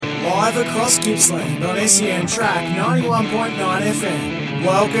Live across Gippsland on SEN Track 91.9 FM.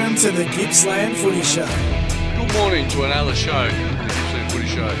 Welcome to the Gippsland Footy Show. Good morning to another show, the Gippsland Footy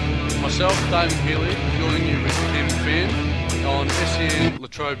Show. Myself, Damon Healy, joining you with Cam McPhan on SEN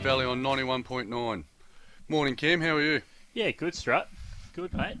Latrobe Valley on 91.9. Morning, Cam. How are you? Yeah, good, Strut.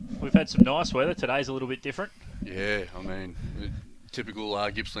 Good, mate. We've had some nice weather. Today's a little bit different. Yeah, I mean, typical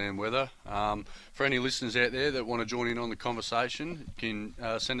Gippsland weather. For any listeners out there that want to join in on the conversation, you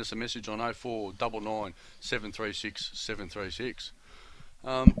can send us a message on 0499 736 736.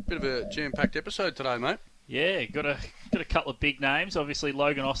 Bit of a jam-packed episode today, mate. Yeah, got a couple of big names. Obviously,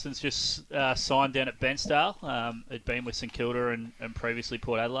 Logan Austin's just signed down at Bairnsdale. Had been with St Kilda and previously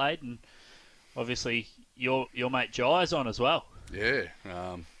Port Adelaide, and obviously your mate Jai's on as well. Yeah,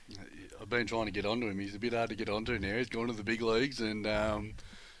 I've been trying to get onto him. He's a bit hard to get onto now. He's gone to the big leagues and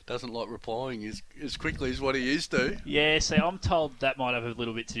doesn't like replying as quickly as what he used to. Yeah, see, I'm told that might have a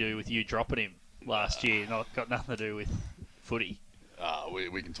little bit to do with you dropping him last year. Not got nothing to do with footy.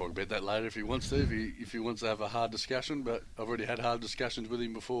 We can talk about that later if he wants to. If he wants to have a hard discussion, but I've already had hard discussions with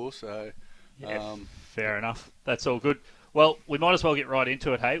him before, so yeah, fair enough. That's all good. Well, we might as well get right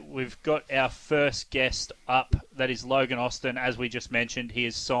into it, hey? We've got our first guest up. That is Logan Austin. As we just mentioned, he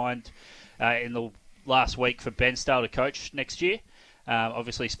has signed in the last week for Bairnsdale to coach next year.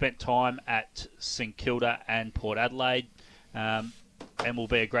 Obviously spent time at St Kilda and Port Adelaide, and will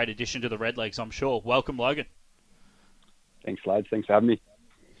be a great addition to the Redlegs, I'm sure. Welcome, Logan. Thanks, lads. Thanks for having me.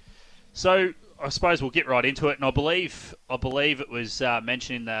 So, I suppose we'll get right into it, and I believe it was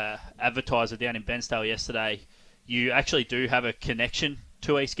mentioned in the advertiser down in Bairnsdale yesterday. You actually do have a connection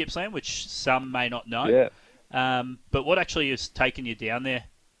to East Gippsland, which some may not know. Yeah. But what actually has taken you down there,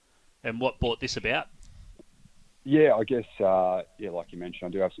 and what brought this about? Yeah, I guess, like you mentioned, I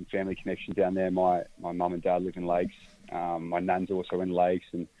do have some family connections down there. My mum and dad live in Lakes. My nan's also in Lakes,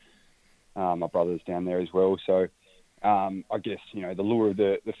 and my brother's down there as well. So, I guess, the lure of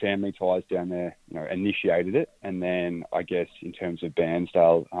the family ties down there, initiated it. And then I guess in terms of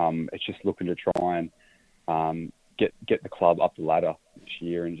Bairnsdale, it's just looking to try and get the club up the ladder this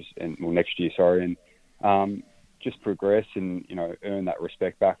year next year, sorry, and just progress and, earn that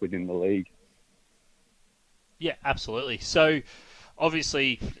respect back within the league. Yeah, absolutely. So,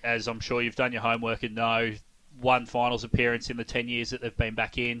 obviously, as I'm sure you've done your homework and know, one finals appearance in the 10 years that they've been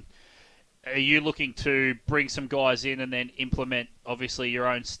back in. Are you looking to bring some guys in and then implement, obviously, your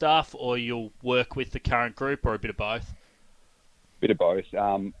own stuff, or you'll work with the current group, or a bit of both? Bit of both.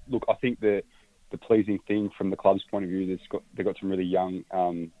 Look, I think the pleasing thing from the club's point of view, they've got some really young,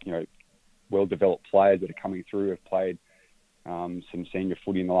 well-developed players that are coming through, have played some senior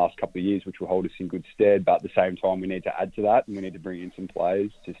footy in the last couple of years, which will hold us in good stead. But at the same time, we need to add to that, and we need to bring in some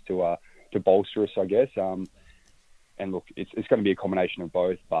players just to bolster us, I guess. And look, it's going to be a combination of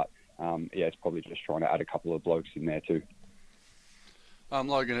both, but it's probably just trying to add a couple of blokes in there too.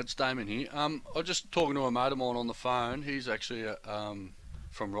 Logan, it's Damon here. I was just talking to a mate of mine on the phone. He's actually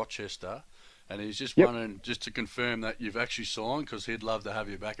from Rochester, and he's just wanting just to confirm that you've actually signed, because he'd love to have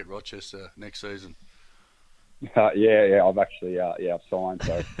you back at Rochester next season. I've actually I've signed.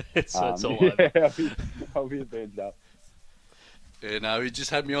 So it's all over. I'll be at Bairnsdale. Yeah, no, he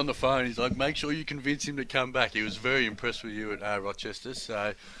just had me on the phone. He's like, make sure you convince him to come back. He was very impressed with you at Rochester,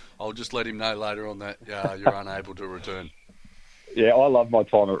 so I'll just let him know later on that you're unable to return. Yeah, I love my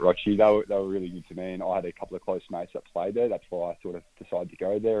time at Rochester. They were really good to me, and I had a couple of close mates that played there. That's why I sort of decided to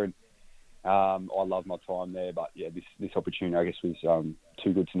go there, and I love my time there. But yeah, this opportunity, I guess, was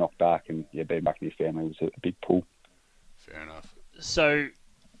too good to knock back, and being back in your family was a big pull. Fair enough. So,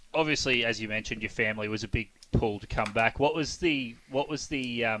 obviously, as you mentioned, your family was a big pull to come back. What was the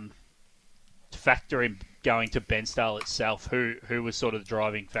factor in going to Bairnsdale itself? Who was sort of the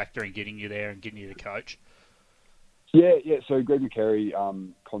driving factor in getting you there and getting you to coach? Yeah. So Greg McCarry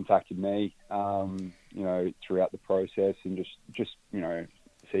contacted me, throughout the process, and just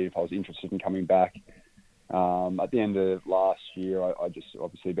see if I was interested in coming back. At the end of last year, I just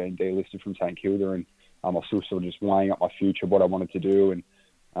obviously been delisted from St Kilda, and I was still sort of just weighing up my future, what I wanted to do, and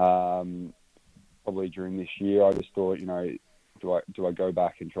probably during this year, I just thought, do I go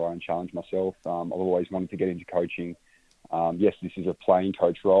back and try and challenge myself? I've always wanted to get into coaching. Yes, this is a playing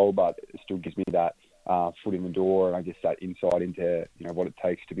coach role, but it still gives me that foot in the door, and I guess that insight into what it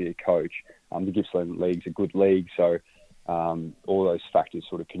takes to be a coach. The Gippsland League's a good league, so all those factors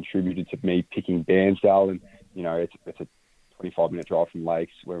sort of contributed to me picking Bairnsdale, and it's a 25-minute drive from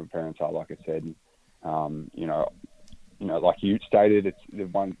Lakes, where my parents are, like I said. And, like you stated,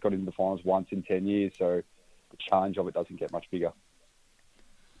 they've got into the finals once in 10 years, so the challenge of it doesn't get much bigger.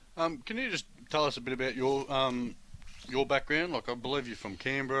 Can you just tell us a bit about your your background? Like, I believe you're from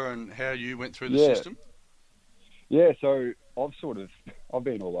Canberra, and how you went through the Yeah. system? Yeah, so I've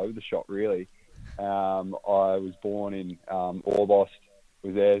been all over the shop, really. I was born in Orbost,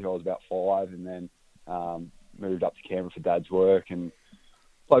 was there until I was about 5, and then moved up to Canberra for Dad's work, and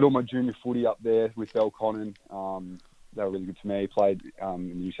played all my junior footy up there with Belconnen. They were really good to me. Played in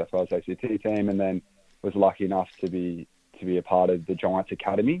the New South Wales ACT team, and then was lucky enough to be a part of the Giants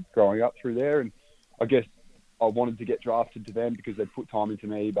Academy growing up through there. And I guess I wanted to get drafted to them because they'd put time into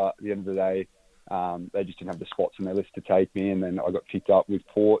me, but at the end of the day, they just didn't have the spots on their list to take me. And then I got picked up with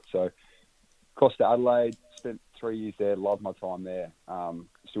Port, so across to Adelaide, spent 3 years there, loved my time there.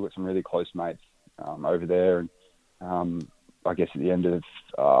 Still got some really close mates over there. And I guess at the end of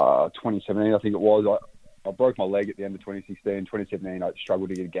 2017, I think it was, I broke my leg at the end of 2016. 2017, I struggled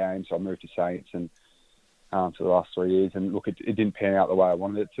to get a game, so I moved to Saints and for the last 3 years. And look, it didn't pan out the way I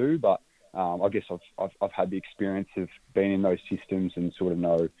wanted it to, but I guess I've had the experience of being in those systems and sort of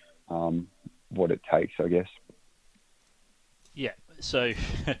know what it takes, I guess. Yeah, so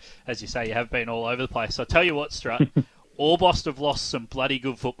as you say, you have been all over the place. So I tell you what, Strut, Orbost have lost some bloody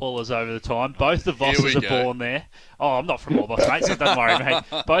good footballers over the time. Both the Vosses are born there. Oh, I'm not from Orbost, mate, so don't worry, mate.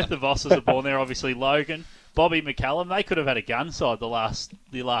 Both the Vosses are born there, obviously. Logan, Bobby McCallum, they could have had a gun side the last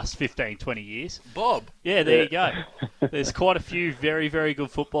 15, 20 years. Bob? Yeah, there you go. There's quite a few very, very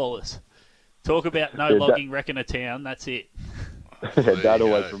good footballers. Talk about no logging wrecking a town, that's it. Dad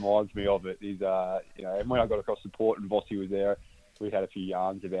always reminds me of it. He's, and when I got across the Port and Vossi was there, we had a few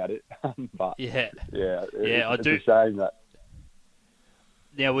yarns about it. But it's a shame that.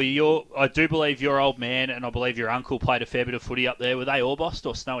 Now, I do believe your old man and I believe your uncle played a fair bit of footy up there. Were they Orbost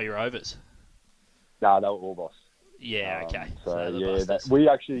or Snowy Rovers? No, they were Orbost. Yeah, okay. So we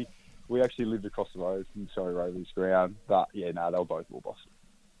actually lived across the road from Snowy Rovers ground. But yeah, no, they were both Orbost.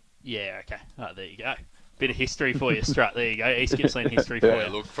 Yeah, okay. Oh, there you go. Bit of history for you, Strut. There you go. East Gippsland history for you.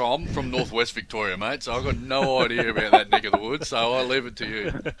 Look, I'm from northwest Victoria, mate, so I've got no idea about that neck of the woods, so I leave it to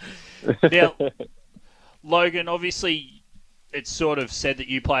you. Now, Logan, obviously, it's sort of said that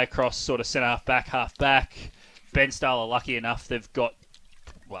you play across sort of centre half back. Bairnsdale are lucky enough. They've got,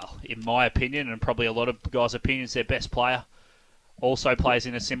 well, in my opinion, and probably a lot of guys' opinions, their best player also plays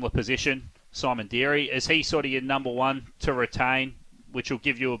in a similar position, Simon Deary. Is he sort of your number one to retain, which will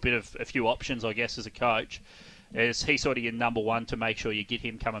give you a few options, I guess, as a coach? Is he sort of your number one to make sure you get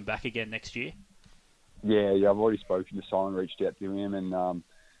him coming back again next year? Yeah, I've already spoken to Simon, reached out to him, and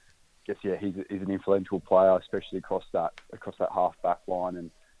he's an influential player, especially across that half back line, and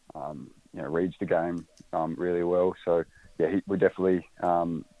reads the game really well. So we're definitely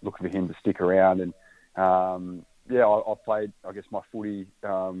looking for him to stick around. And I've played, I guess, my footy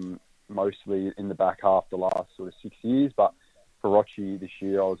mostly in the back half the last sort of 6 years, but for Rochi this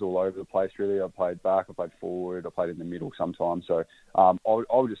year, I was all over the place, really. I played back, I played forward, I played in the middle sometimes. So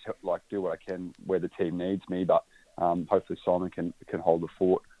I'll just do what I can where the team needs me, but hopefully Simon can hold the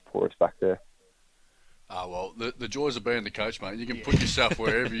fort for us back there. Well, the joys of being the coach, mate. You can put yourself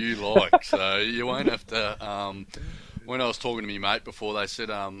wherever you like, so you won't have to... when I was talking to my mate before, they said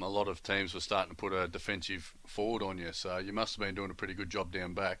a lot of teams were starting to put a defensive forward on you, so you must have been doing a pretty good job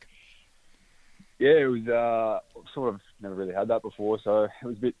down back. Yeah, it was sort of never really had that before, so it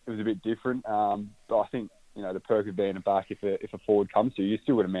was a bit different. But I think the perk of being a back, if a forward comes to you, you're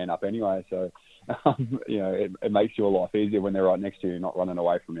still going to man up anyway. So it makes your life easier when they're right next to you, not running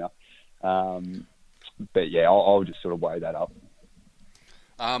away from you. But yeah, I'll just sort of weigh that up.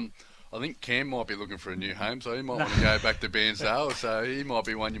 I think Cam might be looking for a new home, so he might want to go back to Bairnsdale. So he might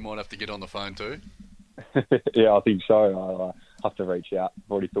be one you might have to get on the phone to. Yeah, I think so. I'll have to reach out.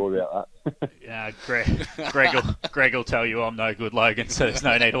 I've already thought about that. Yeah, Greg will tell you I'm no good, Logan, so there's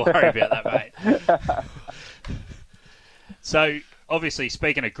no need to worry about that, mate. So, obviously,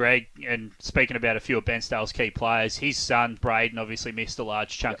 speaking of Greg and speaking about a few of Bairnsdale's key players, his son, Braden, obviously missed a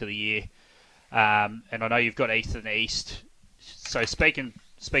large chunk of the year. And I know you've got Ethan East. So, speaking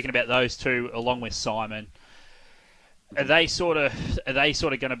about those two, along with Simon, are they sort of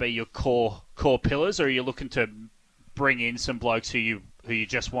going to be your core pillars, or are you looking to bring in some blokes who you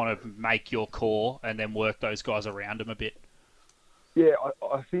just want to make your core and then work those guys around them a bit? Yeah,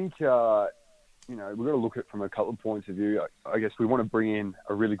 I think we've got to look at it from a couple of points of view. I guess we want to bring in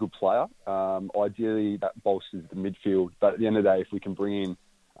a really good player. Ideally, that bolsters the midfield. But at the end of the day, if we can bring in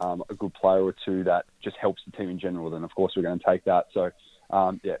a good player or two that just helps the team in general, then of course we're going to take that. So,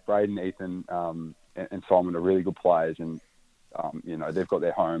 Braden, Ethan, and Simon are really good players, and they've got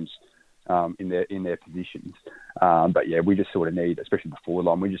their homes in their positions. But yeah, we just sort of need, especially the forward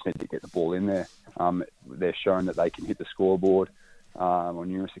line, we just need to get the ball in there. They're shown that they can hit the scoreboard on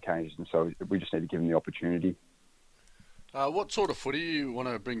numerous occasions, and so we just need to give them the opportunity. What sort of footy you want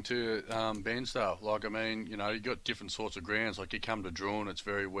to bring to Bairnsdale? Like, I mean, you got different sorts of grounds. Like, you come to Drawn, it's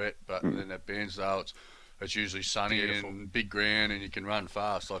very wet, but then at Bairnsdale, it's usually sunny and big ground, and you can run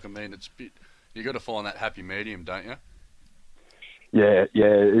fast. Like, I mean, you got to find that happy medium, don't you? Yeah,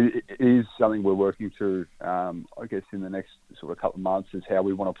 it is something we're working through. I guess in the next sort of couple of months is how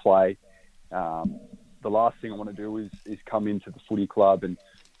we want to play. The last thing I want to do is come into the footy club and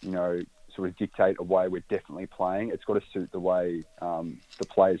sort of dictate a way we're definitely playing. It's got to suit the way the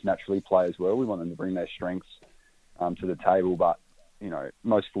players naturally play as well. We want them to bring their strengths to the table, but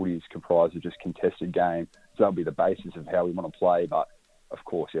most footy is comprised of just contested game, so that'll be the basis of how we want to play. But of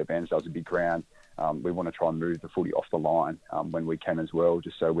course, Bairnsdale's a big ground. We want to try and move the footy off the line when we can as well,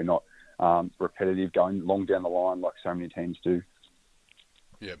 just so we're not repetitive going long down the line like so many teams do.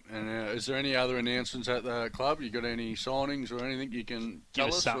 Yep. And is there any other announcements at the club? You got any signings or anything you can tell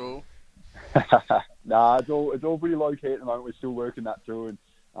us? Or? Nah, it's all pretty low key at the moment. We're still working that through, and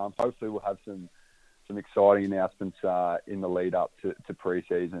hopefully we'll have some exciting announcements in the lead up to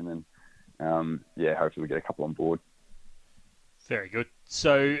pre-season, and hopefully we get a couple on board. Very good.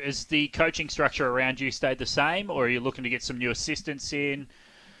 So is the coaching structure around you stayed the same, or are you looking to get some new assistants in?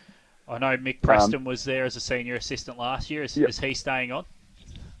 I know Mick Preston was there as a senior assistant last year. Is he staying on?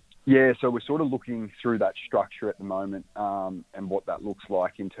 Yeah, so we're sort of looking through that structure at the moment and what that looks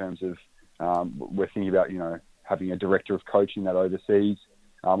like in terms of we're thinking about, having a director of coaching that oversees.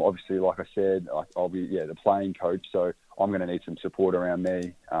 Obviously, like I said, I'll be the playing coach, so I'm going to need some support around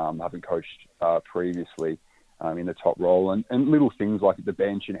me. I haven't coached previously in the top role, and little things like the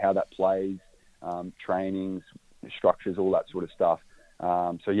bench and how that plays, trainings, structures, all that sort of stuff.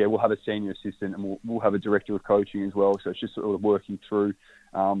 We'll have a senior assistant and we'll have a director of coaching as well. So it's just sort of working through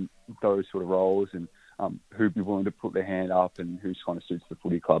those sort of roles and who'd be willing to put their hand up and who's kind of suits the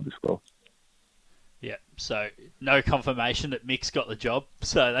footy club as well. Yeah, so no confirmation that Mick's got the job,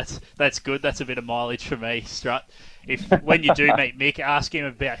 so that's good. That's a bit of mileage for me, Strut. When you do meet Mick, ask him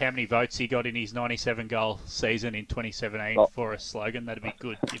about how many votes he got in his 97-goal season in 2017 for a slogan. That'd be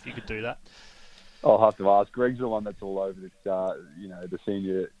good if you could do that. I'll have to ask. Greg's the one that's all over this, the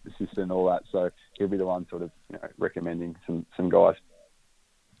senior assistant and all that, so he'll be the one sort of recommending some guys.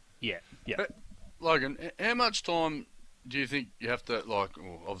 Yeah. But, Logan, how much time do you think you have to,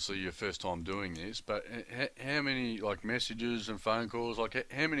 obviously your first time doing this, but how many, messages and phone calls,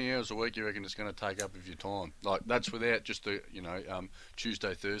 how many hours a week you reckon it's going to take up of your time? That's without just the,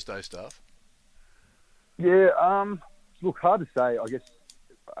 Tuesday, Thursday stuff? Yeah, look, hard to say. I guess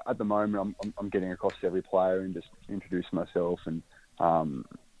at the moment I'm getting across to every player and just introducing myself, and,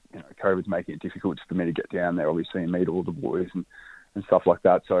 COVID's making it difficult for me to get down there, obviously, and meet all the boys and stuff like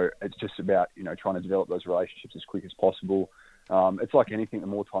that. So it's just about, trying to develop those relationships as quick as possible. It's like anything, the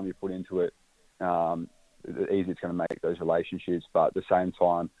more time you put into it, the easier it's going to make those relationships. But at the same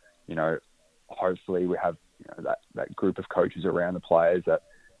time, hopefully we have that group of coaches around the players that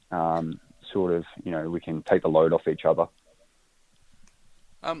we can take the load off each other.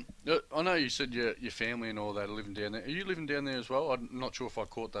 I know you said your family and all that are living down there. Are you living down there as well? I'm not sure if I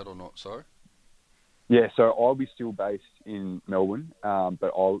caught that or not, sorry. Yeah, so I'll be still based in Melbourne, but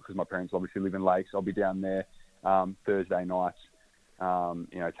because my parents obviously live in Lakes, I'll be down there Thursday nights,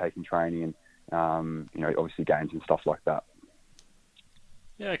 taking training and, obviously games and stuff like that.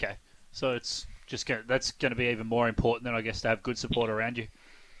 Yeah, okay. So it's just that's going to be even more important than, I guess, to have good support around you.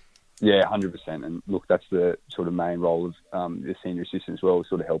 Yeah, 100%. And look, that's the sort of main role of the senior assistant as well,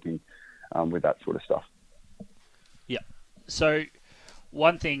 sort of helping with that sort of stuff. Yeah. So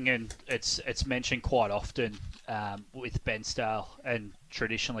one thing, and it's mentioned quite often with Bairnsdale, and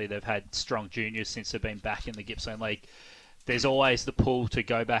traditionally they've had strong juniors since they've been back in the Gippsland League. There's always the pull to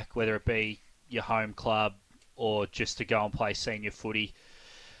go back, whether it be your home club or just to go and play senior footy.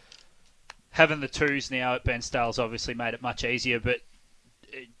 Having the twos now at Bairnsdale's obviously made it much easier, but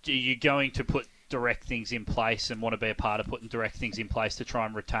are you going to put direct things in place and want to be a part of putting direct things in place to try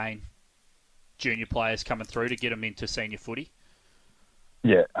and retain junior players coming through to get them into senior footy?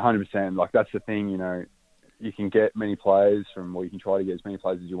 Yeah, 100%. That's the thing, you can get many players you can try to get as many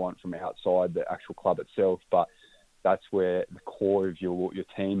players as you want from outside the actual club itself, but that's where the core of your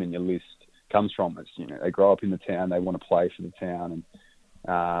team and your list comes from. It's, they grow up in the town, they want to play for the town,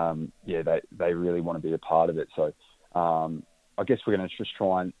 and they really want to be a part of it. So I guess we're going to just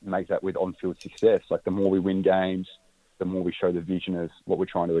try and make that with on-field success. The more we win games, the more we show the vision of what we're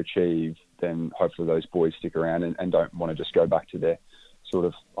trying to achieve, then hopefully those boys stick around and don't want to just go back to their sort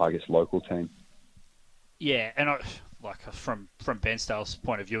of, I guess, local team. Yeah, and from Bairnsdale's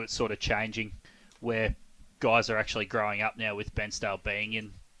point of view, it's sort of changing where guys are actually growing up now with Bairnsdale being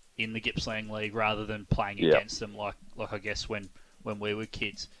in in the Gippsland League rather than playing against them like I guess when we were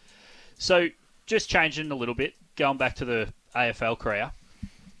kids. So just changing a little bit, going back to the AFL career.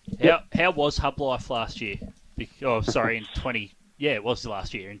 How was Hub Life last year? In 20. Yeah, it was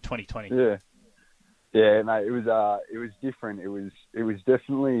last year in 2020. Yeah, mate. It was different. It was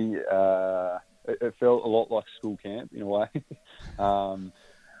definitely. It felt a lot like school camp in a way.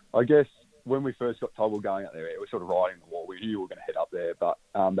 I guess when we first got told we were going up there, it was sort of riding the wall. We knew we were going to head up there, but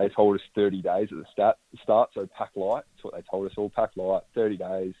they told us 30 days at the start. So pack light. That's what they told us all. Pack light. 30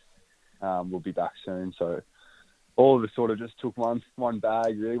 days. We'll be back soon. So all of us sort of just took one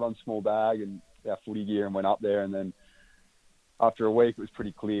bag, really one small bag, and our footy gear, and went up there. And then after a week, it was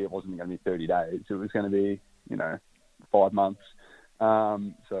pretty clear it wasn't going to be 30 days. It was going to be 5 months.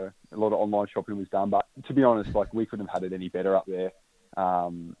 So a lot of online shopping was done, but to be honest, like, we couldn't have had it any better up there.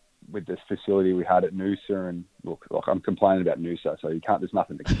 With this facility we had at Noosa, and look, I'm complaining about Noosa, so there's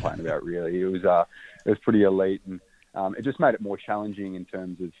nothing to complain about really. It was pretty elite, and it just made it more challenging in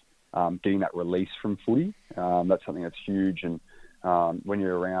terms of getting that release from footy. That's something that's huge, and when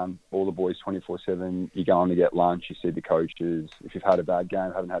you're around all the boys 24/7, you go on to get lunch, you see the coaches. If you've had a bad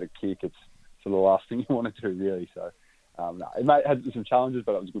game, haven't had a kick, it's the last thing you want to do really. So it had some challenges,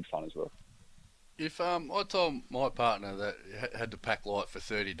 but it was good fun as well. If I told my partner that had to pack light for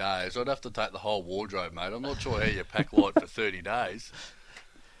 30 days, I'd have to take the whole wardrobe, mate. I'm not sure how you pack light for 30 days.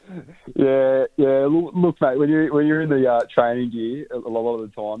 Yeah. Look, mate. When you're in the training gear, a lot of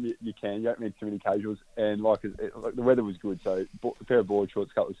the time you don't need too many casuals, and like the weather was good, so a pair of board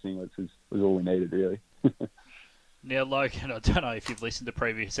shorts, couple of singlets was all we needed really. Now, Logan, I don't know if you've listened to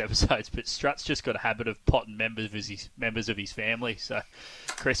previous episodes, but Strut's just got a habit of potting members of his family, so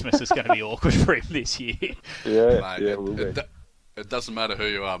Christmas is going to be awkward for him this year. Yeah, mate, it doesn't matter who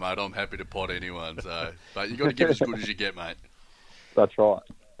you are, mate. I'm happy to pot anyone. So, but you got to get as good as you get, mate. That's right.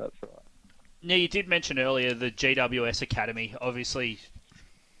 Now, you did mention earlier the GWS Academy. Obviously,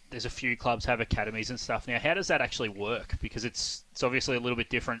 there's a few clubs have academies and stuff. Now, how does that actually work? Because it's obviously a little bit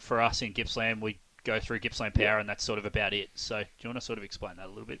different for us in Gippsland. We go through Gippsland Power, and that's sort of about it. So do you want to sort of explain that a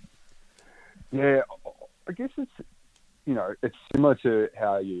little bit? Yeah, I guess it's similar to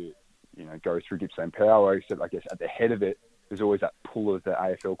how you go through Gippsland Power, except I guess at the head of it, there's always that pull of the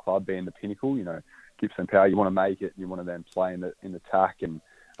AFL club being the pinnacle. Gippsland Power, you want to make it, you want to then play in the TAC, and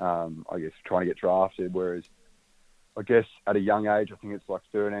I guess trying to get drafted. Whereas I guess at a young age, I think it's like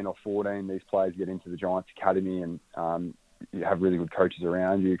 13 or 14, these players get into the Giants Academy, and you have really good coaches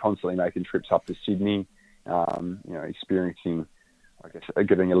around you. You're constantly making trips up to Sydney, experiencing, I guess,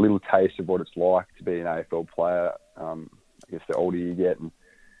 getting a little taste of what it's like to be an AFL player. I guess the older you get, and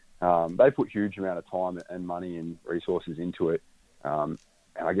they put huge amount of time and money and resources into it. And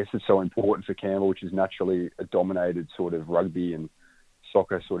I guess it's so important for Campbell, which is naturally a dominated sort of rugby and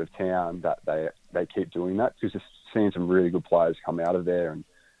soccer sort of town, that they keep doing that, because they're seeing some really good players come out of there, and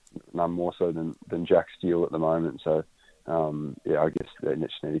none more so than Jack Steele at the moment. So, I guess they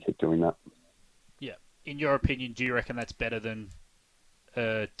just need to keep doing that. Yeah. In your opinion, do you reckon that's better than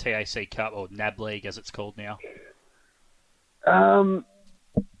TAC Cup, or NAB League as it's called now? I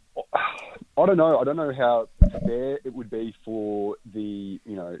don't know. I don't know how fair it would be for the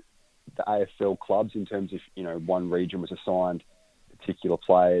AFL clubs in terms of, one region was assigned particular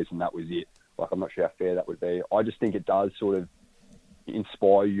players and that was it. Like, I'm not sure how fair that would be. I just think it does sort of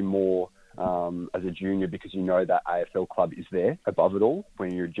inspire you more as a junior, because that AFL club is there above it all,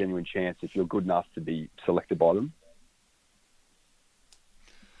 when you're a genuine chance if you're good enough to be selected by them.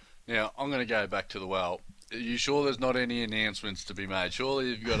 Now, I'm going to go back to the well. Are you sure there's not any announcements to be made? Surely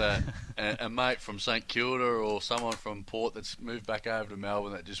you've got a mate from St Kilda or someone from Port that's moved back over to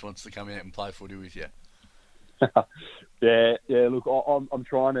Melbourne that just wants to come out and play footy with you. Yeah. Look, I'm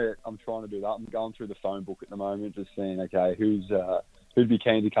trying to do that. I'm going through the phone book at the moment, just seeing who'd be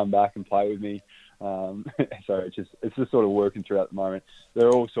keen to come back and play with me. So it's just sort of working through at the moment. They're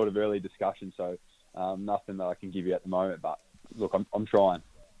all sort of early discussions, so nothing that I can give you at the moment. But look, I'm trying.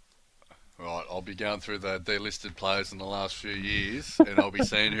 Right, I'll be going through the delisted players in the last few years, and I'll be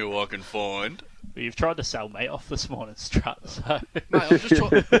seeing who I can find. Well, you've tried to sell me off this morning, Strut. So.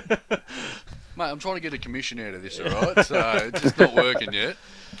 Mate, I'm trying to get a commission out of this, all right? So it's just not working yet.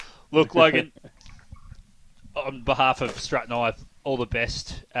 Look, Logan, on behalf of Strut and I, all the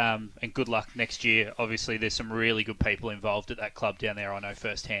best and good luck next year. Obviously, there's some really good people involved at that club down there, I know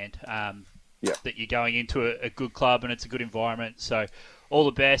firsthand. That you're going into a good club and it's a good environment. So all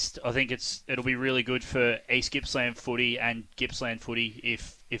the best. I think it'll be really good for East Gippsland footy and Gippsland footy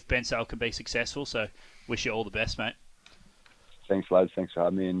if Bairnsdale can be successful. So wish you all the best, mate. Thanks, lads. Thanks for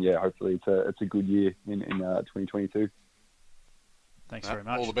having me. And hopefully it's a good year in 2022. Thanks very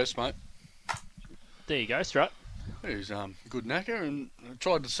much. All the best, mate. There you go, Strut. He's good knacker, and I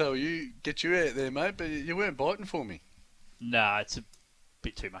tried to sell you, get you out there, mate, but you weren't biting for me. Nah, it's a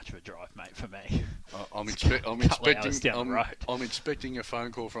bit too much of a drive, mate, for me. I'm expecting a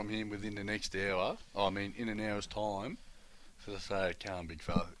phone call from him within the next hour. In an hour's time. So I say, "Come, big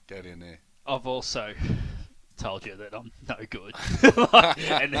fella, go down there." I've also told you that I'm no good,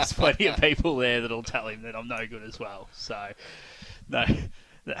 and there's plenty of people there that'll tell him that I'm no good as well. So, no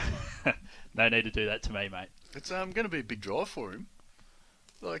need to do that to me, mate. It's going to be a big drive for him.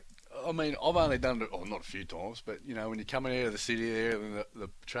 Like, I've only done it, not a few times, but when you're coming out of the city there and the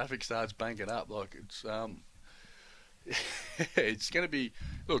traffic starts banking up, like it's it's going to be,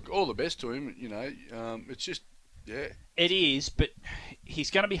 look, all the best to him. It's just, yeah. It is, but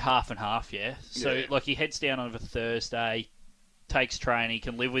he's going to be half and half, yeah. So like he heads down on a Thursday, takes train, he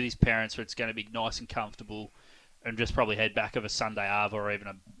can live with his parents, where it's going to be nice and comfortable, and just probably head back of a Sunday arvo, or even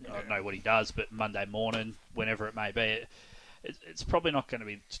I don't know what he does, but Monday morning, whenever it may be. It's probably not going to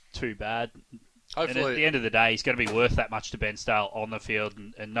be too bad. Hopefully, and at the end of the day, he's going to be worth that much to Bairnsdale on the field,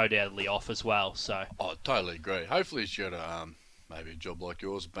 and no doubtly off as well. So, I totally agree. Hopefully, he's got maybe a job like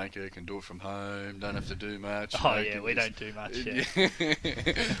yours, a banker, can do it from home, don't have to do much. We don't do much. Yeah.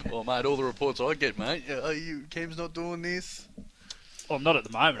 Well, mate, all the reports I get, mate, Cam's not doing this. Well, not at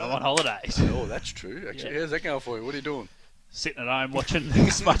the moment. I'm on holidays. Oh, that's true. Actually, how's that going for you? What are you doing? Sitting at home watching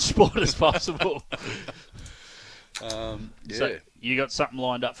as much sport as possible. So you got something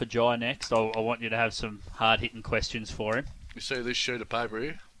lined up for Jai next. I want you to have some hard-hitting questions for him. You see this sheet of paper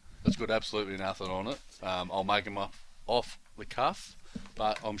here? It's got absolutely nothing on it. I'll make him up off the cuff,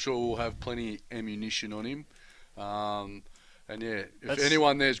 but I'm sure we'll have plenty ammunition on him. If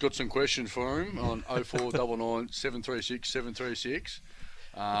anyone there's got some questions for him on 0499 736 736,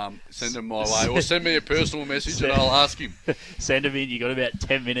 send them my way, or send me a personal message and I'll ask him. Send them in. You got about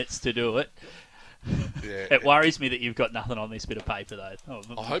 10 minutes to do it. Yeah. It worries me that you've got nothing on this bit of paper, though.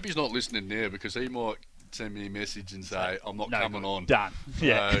 I hope he's not listening now, because he might send me a message and say, "I'm not coming on." Done.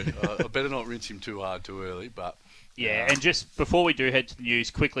 Yeah. So, I better not rinse him too hard too early. But and just before we do head to the news,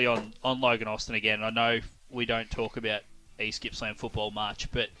 quickly on Logan Austin again. I know we don't talk about East Gippsland football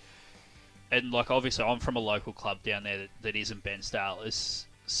much, but obviously I'm from a local club down there that isn't Bairnsdale.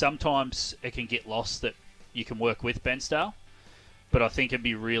 Sometimes it can get lost that you can work with Bairnsdale. But I think it'd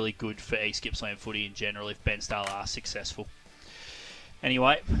be really good for East Gippsland footy in general if Bairnsdale are successful.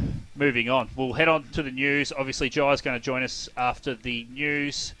 Anyway, moving on. We'll head on to the news. Obviously, Jai's going to join us after the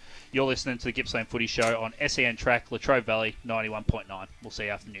news. You're listening to the Gippsland Footy Show on SEN Track, Latrobe Valley, 91.9. We'll see you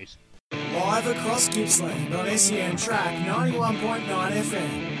after the news. Live across Gippsland on SEN Track, 91.9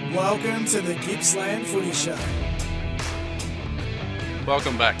 FM. Welcome to the Gippsland Footy Show.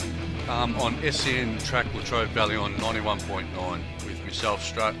 Welcome back. On SEN Track, Latrobe Valley on 91.9 with myself,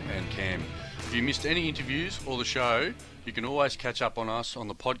 Strut, and Cam. If you missed any interviews or the show, you can always catch up on us on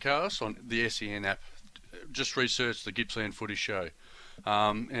the podcast on the SEN app. Just research the Gippsland Footy Show.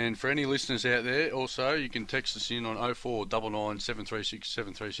 And for any listeners out there, also, you can text us in on 0499 736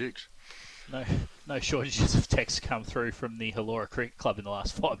 736. No shortages of texts come through from the Hallora Cricket Club in the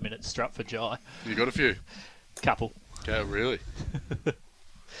last 5 minutes, Strut, for Jai. You got a few? Couple. Okay, really?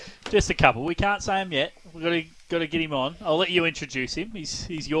 Just a couple. We can't say him yet. We've got to get him on. I'll let you introduce him.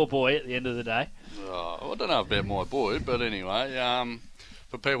 He's your boy at the end of the day. I don't know about my boy, but anyway,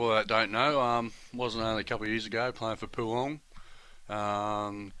 for people that don't know, wasn't only a couple of years ago playing for Poolong.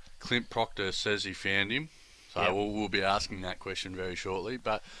 Clint Proctor says he found him, so we'll be asking that question very shortly.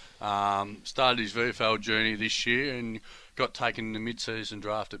 But started his VFL journey this year and got taken in the mid-season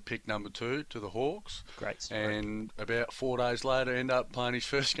draft at pick number 2 to the Hawks. Great story. And about 4 days later, ended up playing his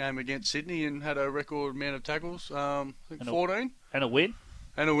first game against Sydney and had a record amount of tackles, I think 14. And a win.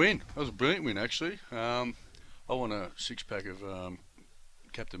 And a win. That was a brilliant win, actually. I won a 6-pack of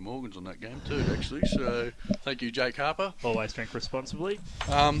Captain Morgan's on that game too, actually. So thank you, Jake Harper. Always drink responsibly.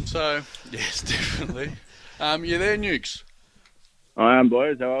 So, yes, definitely. You there, Nukes? I am,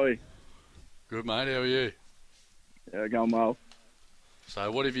 boys. How are we? Good, mate. How are you? Yeah, going well. So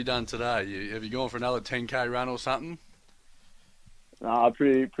what have you done today? Have you gone for another 10K run or something?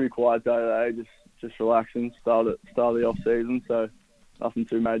 Pretty quiet day today. Just relaxing. Start of the off season, so nothing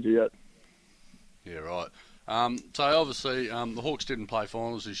too major yet. Yeah, right. So obviously the Hawks didn't play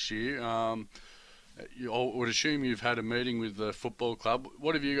finals this year. I would assume you've had a meeting with the football club.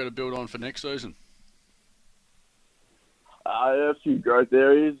 What have you got to build on for next season? A few growth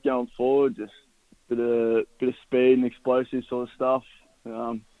areas going forward. Just bit of speed and explosive sort of stuff.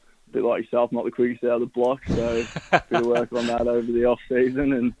 A bit like yourself, not the quickest out of the block, so a bit of work on that over the off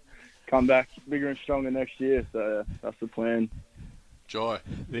season and come back bigger and stronger next year. So that's the plan. Jai,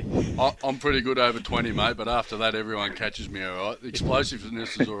 I'm pretty good over 20, mate, but after that, everyone catches me all right. The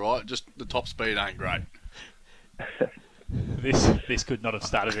explosiveness is all right, just the top speed ain't great. This could not have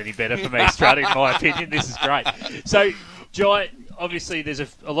started any better for me, Strut, in my opinion. This is great. So, Jai, obviously there's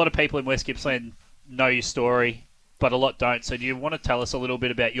a lot of people in West Gippsland know your story, but a lot don't. So do you want to tell us a little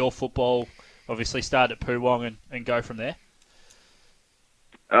bit about your football? Obviously start at Poowong and go from there.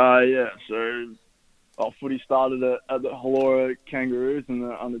 So our footy started at the Hawthorn Kangaroos in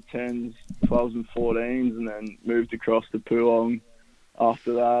the under 10s, 12s and 14s, and then moved across to Poowong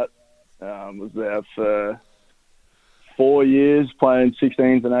after that. Was there for 4 years playing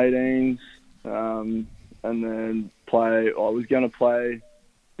 16s and 18s, and then I was going to play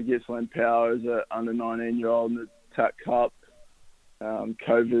the Gippsland Power as an under 19-year-old in the TAC Cup.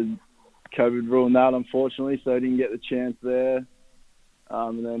 COVID ruined that, unfortunately, so I didn't get the chance there.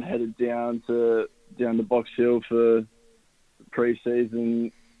 And then headed down to Box Hill for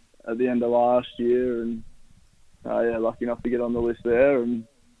pre-season at the end of last year, and lucky enough to get on the list there, and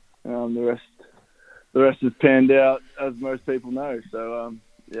the rest has panned out as most people know. So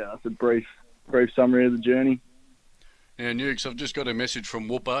that's a brief summary of the journey. Yeah, Nukes, I've just got a message from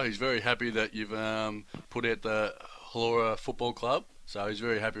Whooper. He's very happy that you've put out the Hawthorn Football Club, so he's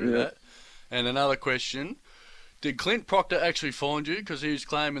very happy with that. And another question. Did Clint Proctor actually find you? Because he was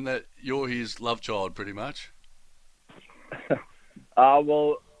claiming that you're his love child, pretty much.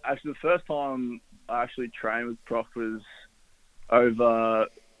 Well, actually, the first time I actually trained with Proc was over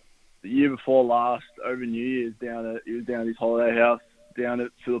the year before last, over New Year's. He was down at his holiday house down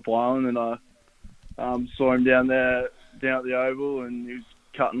at Phillip Island, and I saw him down there, down at the Oval, and he was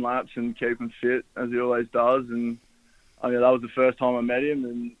cutting laps and keeping fit, as he always does. And that was the first time I met him,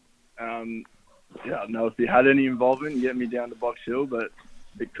 and I don't know if he had any involvement in getting me down to Box Hill, but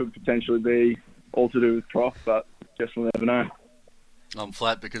it could potentially be all to do with Proc, but guess we'll never know. I'm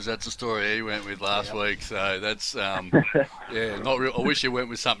flat because that's the story he went with last week, so that's, not real. I wish he went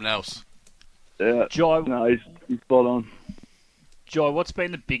with something else. Yeah, Jai, no, he's spot on. Jai, what's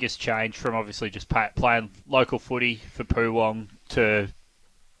been the biggest change from obviously just playing local footy for Poowong to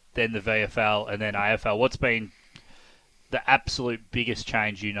then the VFL and then AFL? What's been the absolute biggest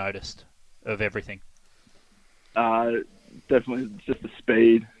change you noticed of everything? Definitely just the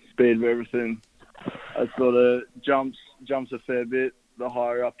speed of everything. It sort of jumps a fair bit the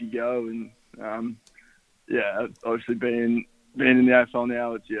higher up you go, and obviously being in the AFL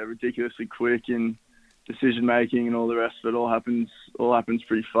now, it's ridiculously quick, and decision making and all the rest of it all happens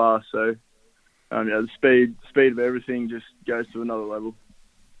pretty fast. So the speed of everything just goes to another level.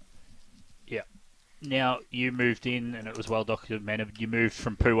 Yeah. Now, you moved in, and it was well documented, you moved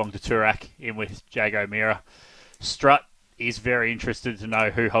from Poowong to Toorak in with Jago Mira. Strut is very interested to know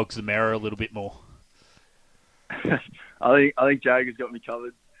who hogs the mirror a little bit more. I think Jago's got me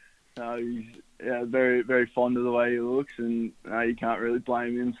covered. He's very, very fond of the way he looks, and you can't really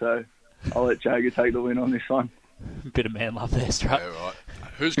blame him, so I'll let Jago take the win on this one. Bit of man love there, Strut. Yeah, right.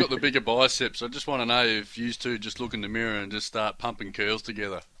 Who's got the bigger biceps? I just want to know if you two just look in the mirror and just start pumping curls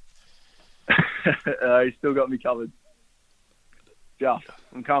together. He's still got me covered.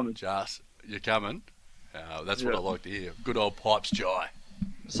 I'm coming. You're coming? That's what I like to hear. Good old pipes, Jai.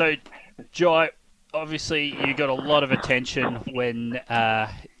 So, Jai, obviously you got a lot of attention when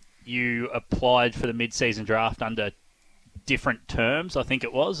you applied for the mid-season draft under different terms, I think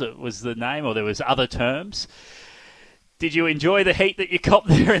it was the name, or there was other terms. Did you enjoy the heat that you copped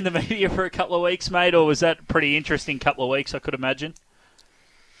there in the media for a couple of weeks, mate, or was that a pretty interesting couple of weeks, I could imagine?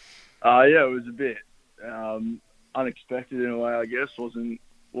 It was a bit unexpected in a way, I guess.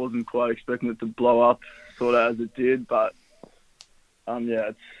 Wasn't quite expecting it to blow up sort of as it did, but I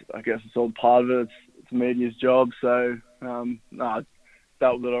guess it's all part of it. It's media's job, so I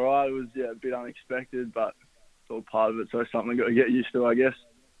dealt with it all right. It was a bit unexpected, but it's all part of it, so it's something I've got to get used to, I guess.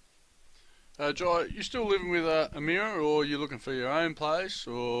 Jai, you still living with Amira, or are you looking for your own place,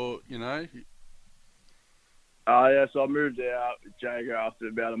 or, So I moved out with Jago after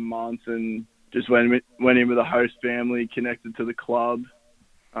about a month and just went in with a host family connected to the club.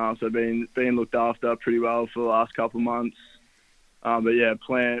 So being looked after pretty well for the last couple of months.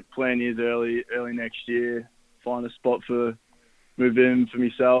 Plan is early next year. Find a spot for move in for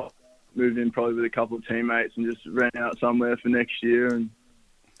myself. Move in probably with a couple of teammates and just rent out somewhere for next year and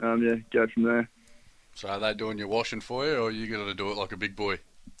go from there. So are they doing your washing for you, or are you going to do it like a big boy?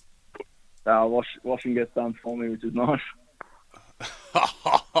 Washing gets done for me, which is nice.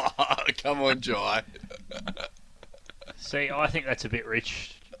 Come on, Jai. See, I think that's a bit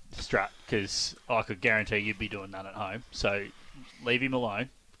rich, Strut, because I could guarantee you'd be doing that at home. So leave him alone.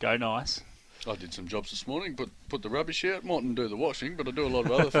 Go nice. I did some jobs this morning, put the rubbish out. Mightn't do the washing, but I do a lot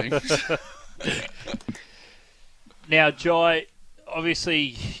of other things. Now, Jai,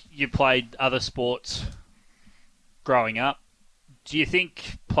 obviously you played other sports growing up. Do you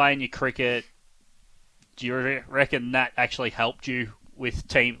think playing your cricket, do you reckon that actually helped you with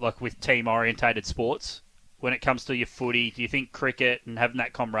team-orientated sports? When it comes to your footy, do you think cricket and having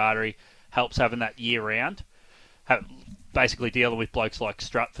that camaraderie helps having that year-round? Basically dealing with blokes like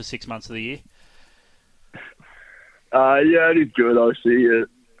Strut for 6 months of the year? Yeah, it is good, obviously.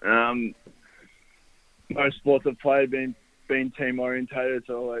 Most sports I've played been team-orientated,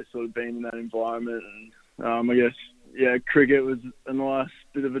 so I've always sort of been in that environment. And I guess, yeah, cricket was a nice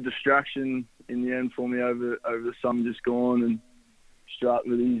bit of a distraction in the end for me over the summer just gone. And Strut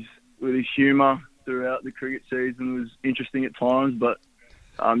with his humour throughout the cricket season was interesting at times, but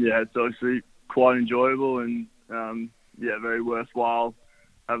yeah, it's obviously quite enjoyable and yeah, very worthwhile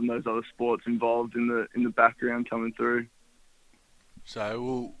having those other sports involved in the background coming through. So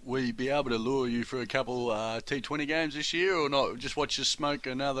will we be able to lure you for a couple T20 games this year, or not? Just watch you smoke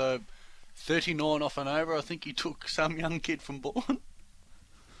another 39 off and over. I think you took some young kid from Bourne.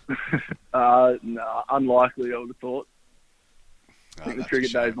 No, unlikely, I would have thought. I think the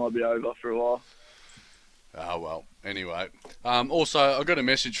cricket days might be over for a while. Oh, well, anyway. Also, I got a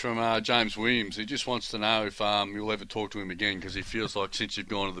message from James Williams. He just wants to know if you'll ever talk to him again, because he feels like since you've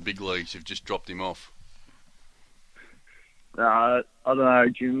gone to the big leagues, you've just dropped him off. I don't know,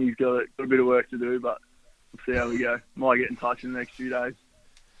 Jim. He's got a bit of work to do, but we'll see how we go. Might get in touch in the next few days.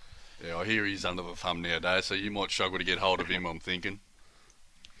 Yeah, I hear he's under the thumb nowadays, so you might struggle to get hold of him, I'm thinking.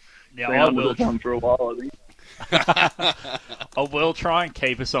 Yeah, I will. Been for a while, I think. I will try and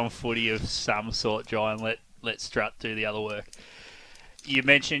keep us on footy of some sort, Jai, and let Strut do the other work. You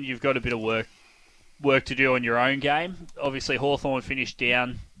mentioned you've got a bit of work to do on your own game. Obviously, Hawthorn finished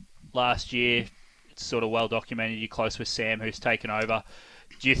down last year. It's sort of well documented. You're close with Sam, who's taken over.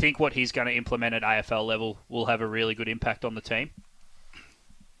 Do you think what he's going to implement at AFL level will have a really good impact on the team?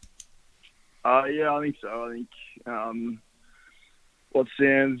 Yeah, I think so. I think what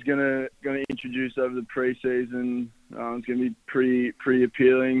Sam's gonna introduce over the pre-season is going to be pretty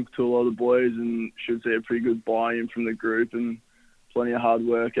appealing to a lot of the boys, and should see a pretty good buy-in from the group and plenty of hard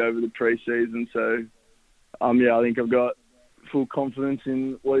work over the pre-season. So, yeah, I think I've got full confidence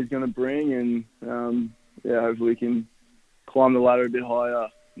in what he's going to bring, and yeah, hopefully we can climb the ladder a bit higher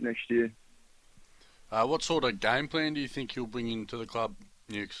next year. What sort of game plan do you think he'll bring into the club,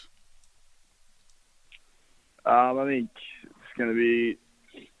 Nukes? I think it's going to be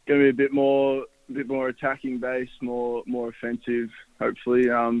a bit more attacking based, more offensive. Hopefully,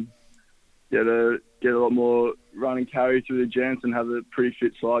 get a lot more run and carry through the gents and have a pretty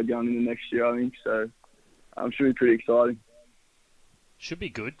fit side going into next year, I think. So, should be pretty exciting. Should be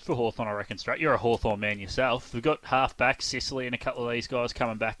good for Hawthorn, I reckon, Strut. You're a Hawthorn man yourself. We've got half-back, Sicily and a couple of these guys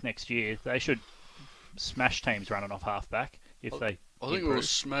coming back next year. They should smash teams running off half-back if they I think we'll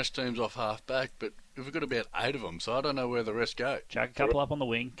smash teams off half-back, but we've got about 8 of them, so I don't know where the rest go. Chuck a couple up on the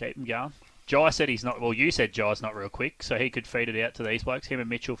wing, keep them going. Jai said he's not... Well, you said Jai's not real quick, so he could feed it out to these blokes. Him and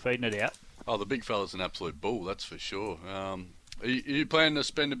Mitchell feeding it out. Oh, the big fella's an absolute bull, that's for sure. Are you planning to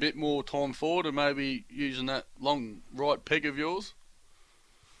spend a bit more time forward and maybe using that long right peg of yours?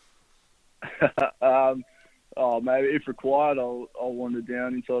 Maybe if required, I'll wander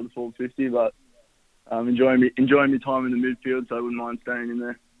down inside the 450, but enjoying my time in the midfield, so I wouldn't mind staying in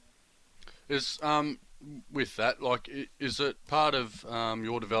there. Is with that, like, is it part of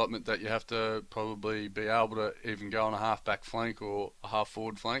your development that you have to probably be able to even go on a half-back flank or a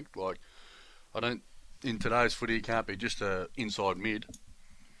half-forward flank? Like, in today's footy, you can't be just a inside mid.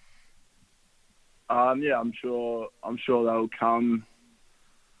 Yeah, I'm sure that'll come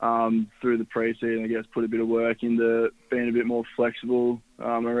through the pre-season. I guess put a bit of work into being a bit more flexible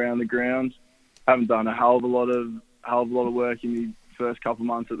around the ground. Haven't done a hell of a lot of work in the first couple of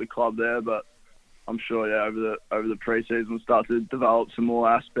months at the club there, but I'm sure, yeah, over the pre-season we'll start to develop some more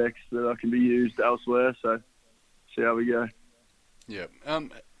aspects that can be used elsewhere. So, see how we go. Yeah.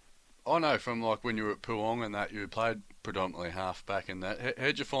 I know from like when you were at Poonong and that you played predominantly half-back and that.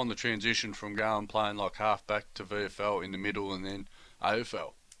 How'd you find the transition from going playing like half-back to VFL in the middle and then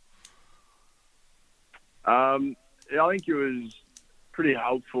AFL? Yeah, I think it was pretty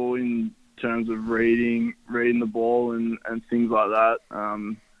helpful in terms of reading the ball and things like that.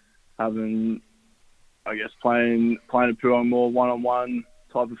 Having, I guess, playing at Poonong more one-on-one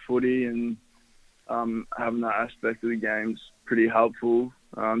type of footy and having that aspect of the game's pretty helpful.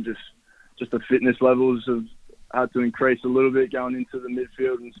 Just the fitness levels have had to increase a little bit going into the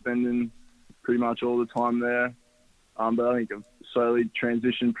midfield and spending pretty much all the time there. But I think I've slowly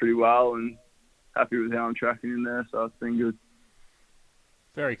transitioned pretty well and happy with how I'm tracking in there, so it's been good.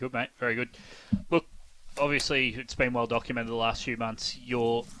 Very good, mate. Very good. Look, obviously it's been well documented the last few months,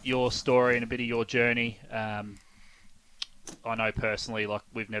 your story and a bit of your journey. I know personally, like,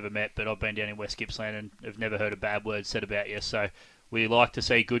 we've never met, but I've been down in West Gippsland and have never heard a bad word said about you. So we like to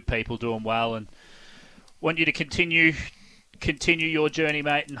see good people doing well, and want you to continue your journey,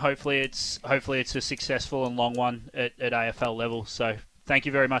 mate. And hopefully it's a successful and long one at AFL level. So thank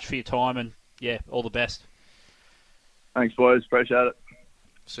you very much for your time, and yeah, all the best. Thanks, boys. Appreciate it.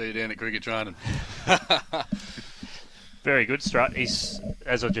 See you down at cricket training. Very good, Strut. He's,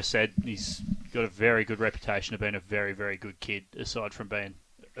 as I just said, he's got a very good reputation of being a very, very good kid, aside from being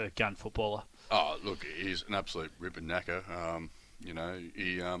a gun footballer. Oh, look, he's an absolute ripping knacker.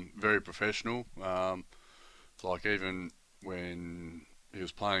 He very professional. Like, even when he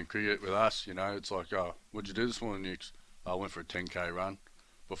was playing cricket with us, it's like, oh, what'd you do this morning, Nix? I went for a 10k run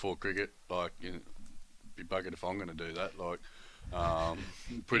before cricket. Like, be buggered if I'm going to do that. Like,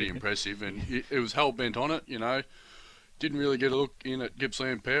 pretty impressive, and it was hell bent on it. Didn't really get a look in at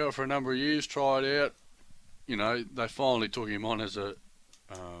Gippsland Power for a number of years. Tried out. They finally took him on as a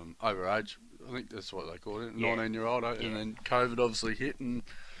overage. I think that's what they called it, 19-year-old. Yeah. And then COVID obviously hit, and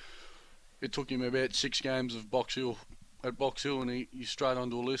it took him about 6 games of Box Hill, and he's straight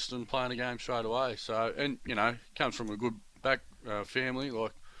onto a list and playing a game straight away. So, and comes from a good family.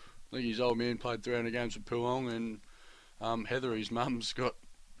 Like, I think his old man played 300 games with Poolong, and Heather, his mum's got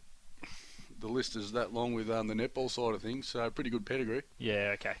the list is that long with the netball side of things, so pretty good pedigree.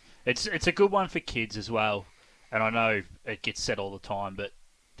 Yeah, okay. It's a good one for kids as well, and I know it gets said all the time, but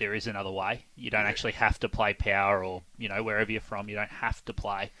there is another way. You don't actually have to play power, or wherever you're from, you don't have to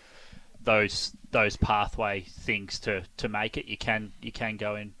play those pathway things to make it. You can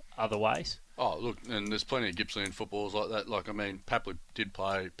go in other ways. Oh, look, and there's plenty of Gippsland footballers like that. Like, I mean, Papley did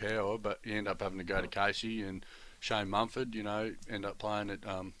play power, but he ended up having to go to Casey, and Shane Mumford, end up playing at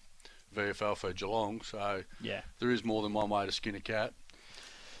VFL for Geelong. So yeah, there is more than one way to skin a cat.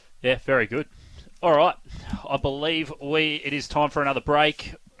 Yeah, very good. All right, I believe it is time for another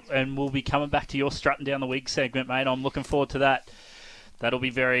break, and we'll be coming back to your strutting down the wig segment, mate. I'm looking forward to that. That'll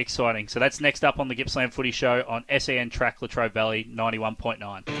be very exciting. So that's next up on the Gippsland Footy Show on SEN Track Latrobe Valley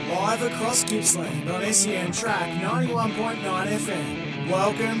 91.9. Live across Gippsland on SEN Track 91.9 FM.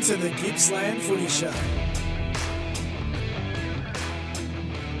 Welcome to the Gippsland Footy Show.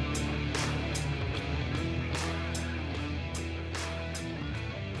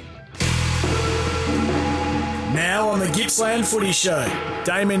 Now on the Gippsland Footy Show,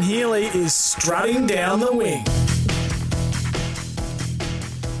 Damon Healy is strutting down the wing.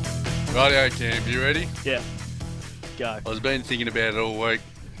 Rightio, Cam, you ready? Yeah. Go. I was been thinking about it all week.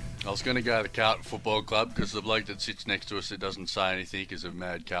 I was going to go to the Carlton Football Club because the bloke that sits next to us that doesn't say anything is a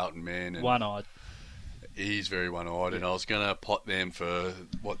mad Carlton man. And one-eyed. He's very one-eyed, and I was going to pot them for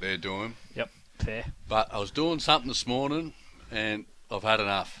what they're doing. Yep, fair. But I was doing something this morning, and I've had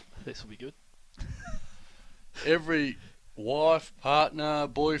enough. This will be good. Every wife, partner,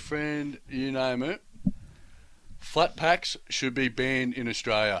 boyfriend, you name it, flat packs should be banned in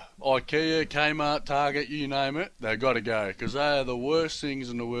Australia. IKEA, Kmart, Target, you name it, they've got to go because they are the worst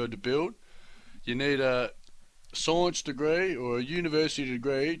things in the world to build. You need a science degree or a university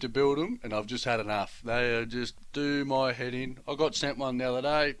degree to build them, and I've just had enough. They just do my head in. I got sent one the other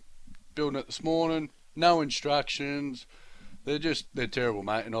day, building it this morning, no instructions. They're terrible,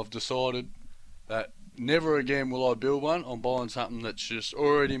 mate, and I've decided that never again will I build one. I'm buying something that's just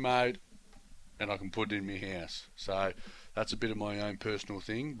already made and I can put it in my house. So that's a bit of my own personal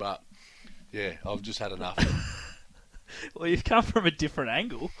thing, but yeah, I've just had enough. Well, you've come from a different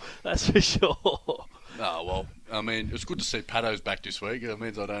angle, that's for sure. Oh, well, I mean, it's good to see Paddo's back this week. It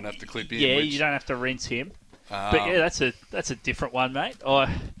means I don't have to clip in. Yeah, you don't have to rinse him. But yeah, that's a different one, mate.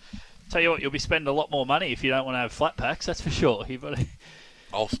 I tell you what, you'll be spending a lot more money if you don't want to have flat packs, that's for sure.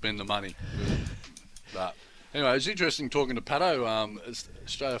 I'll spend the money. But anyway, it's interesting talking to Paddo.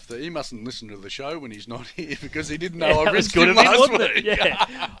 Straight after, he mustn't listen to the show when he's not here because he didn't know I rinsed him last week. Yeah,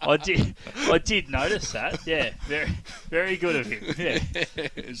 I did notice that. Yeah, very, very good of him. Yeah.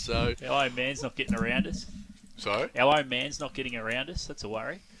 So our own man's not getting around us. Sorry? Our own man's not getting around us. That's a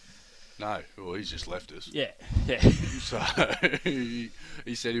worry. No, well, he's just left us. Yeah. So he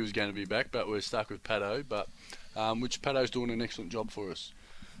said he was going to be back, but we're stuck with Paddo. But which Paddo's doing an excellent job for us.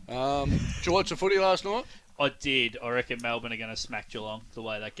 Did you watch the footy last night? I did. I reckon Melbourne are going to smack Geelong the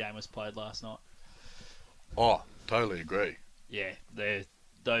way that game was played last night. Oh, totally agree. Yeah,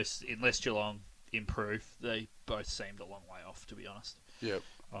 those unless Geelong improve, they both seemed a long way off, to be honest. Yep.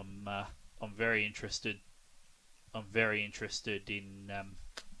 I'm very interested. I'm very interested in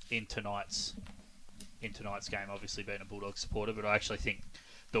tonight's in tonight's game, obviously being a Bulldogs supporter, but I actually think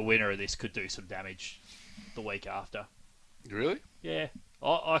the winner of this could do some damage the week after. Really? Yeah,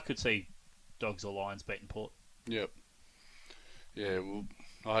 I could see Dogs or Lions beating Port. Yep. Yeah, well,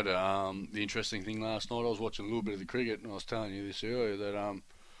 I had the interesting thing last night. I was watching a little bit of the cricket, and I was telling you this earlier that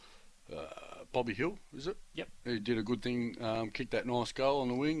Bobby Hill, is it? Yep. He did a good thing, kicked that nice goal on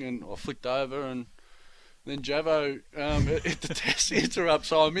the wing, and I flicked over, and then Javo hit the test interrupt,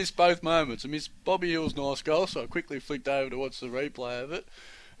 so I missed both moments. I missed Bobby Hill's nice goal, so I quickly flicked over to watch the replay of it,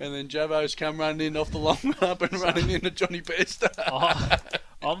 and then Javo's come running in off the long up and running into Johnny Bairnsdale.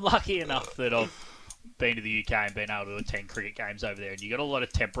 I'm lucky enough that I've been to the UK and been able to attend cricket games over there, and you got a lot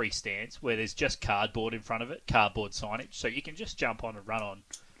of temporary stands where there's just cardboard in front of it, cardboard signage, so you can just jump on and run on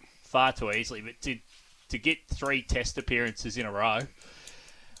far too easily. But to get 3 test appearances in a row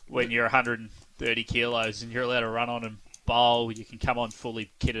when you're 130 kilos and you're allowed to run on and bowl, you can come on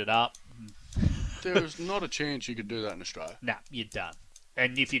fully kitted up. There's not a chance you could do that in Australia. Nah, you're done.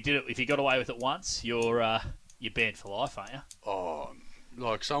 And if you got away with it once, you're banned for life, aren't you? Oh,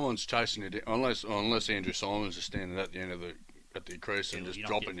 like someone's chasing it, unless Andrew Simons is standing at the end of the crease and just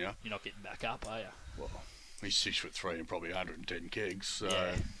dropping you. You're not getting back up, are you? Well, he's 6'3" and probably 110 kegs.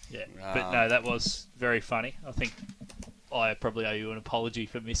 So, yeah. But no, that was very funny. I think I probably owe you an apology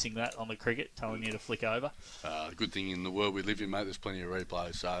for missing that on the cricket, telling you to flick over. Good thing in the world we live in, mate. There's plenty of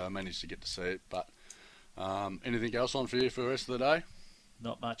replays, so I managed to get to see it. But anything else on for you for the rest of the day?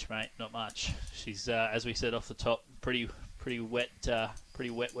 Not much, mate. Not much. She's, as we said off the top, pretty wet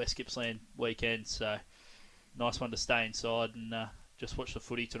West Gippsland weekend. So nice one to stay inside and just watch the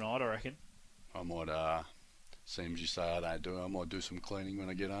footy tonight, I reckon. I might, seems you say I don't do it, I might do some cleaning when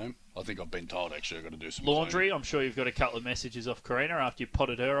I get home. I think I've been told actually I've got to do some laundry. cleaning. I'm sure you've got a couple of messages off Karina after you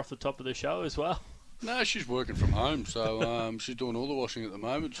potted her off the top of the show as well. No, she's working from home, so she's doing all the washing at the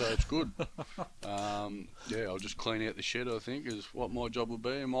moment, so it's good. I'll just clean out the shed, I think, is what my job will be.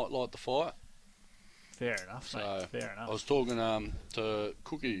 I might light the fire. Fair enough, mate. Fair enough. I was talking to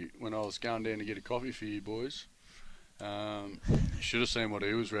Cookie when I was going down to get a coffee for you boys. You should have seen what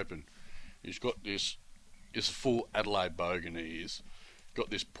he was repping. He's got this full Adelaide bogan he is.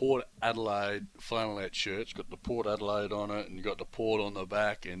 Got this Port Adelaide flannelette shirt. It's got the Port Adelaide on it, and you got the Port on the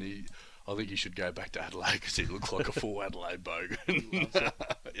back, and I think he should go back to Adelaide because he looks like a full Adelaide bogan.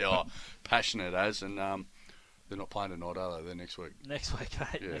 Yeah, passionate as, and they're not playing tonight, are they? They're next week. Next week,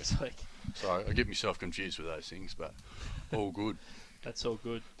 mate. Yeah. Next week. Sorry, I get myself confused with those things, but all good. That's all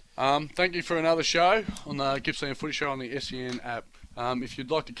good. Thank you for another show on the Gippsland Footy Show on the SEN app. If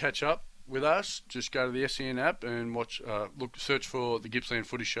you'd like to catch up with us, just go to the SEN app and search for the Gippsland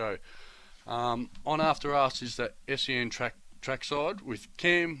Footy Show. On after us is the SEN trackside with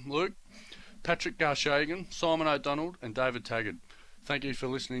Cam, Luke, Patrick Garshagan, Simon O'Donnell and David Taggart. Thank you for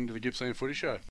listening to the Gippsland Footy Show.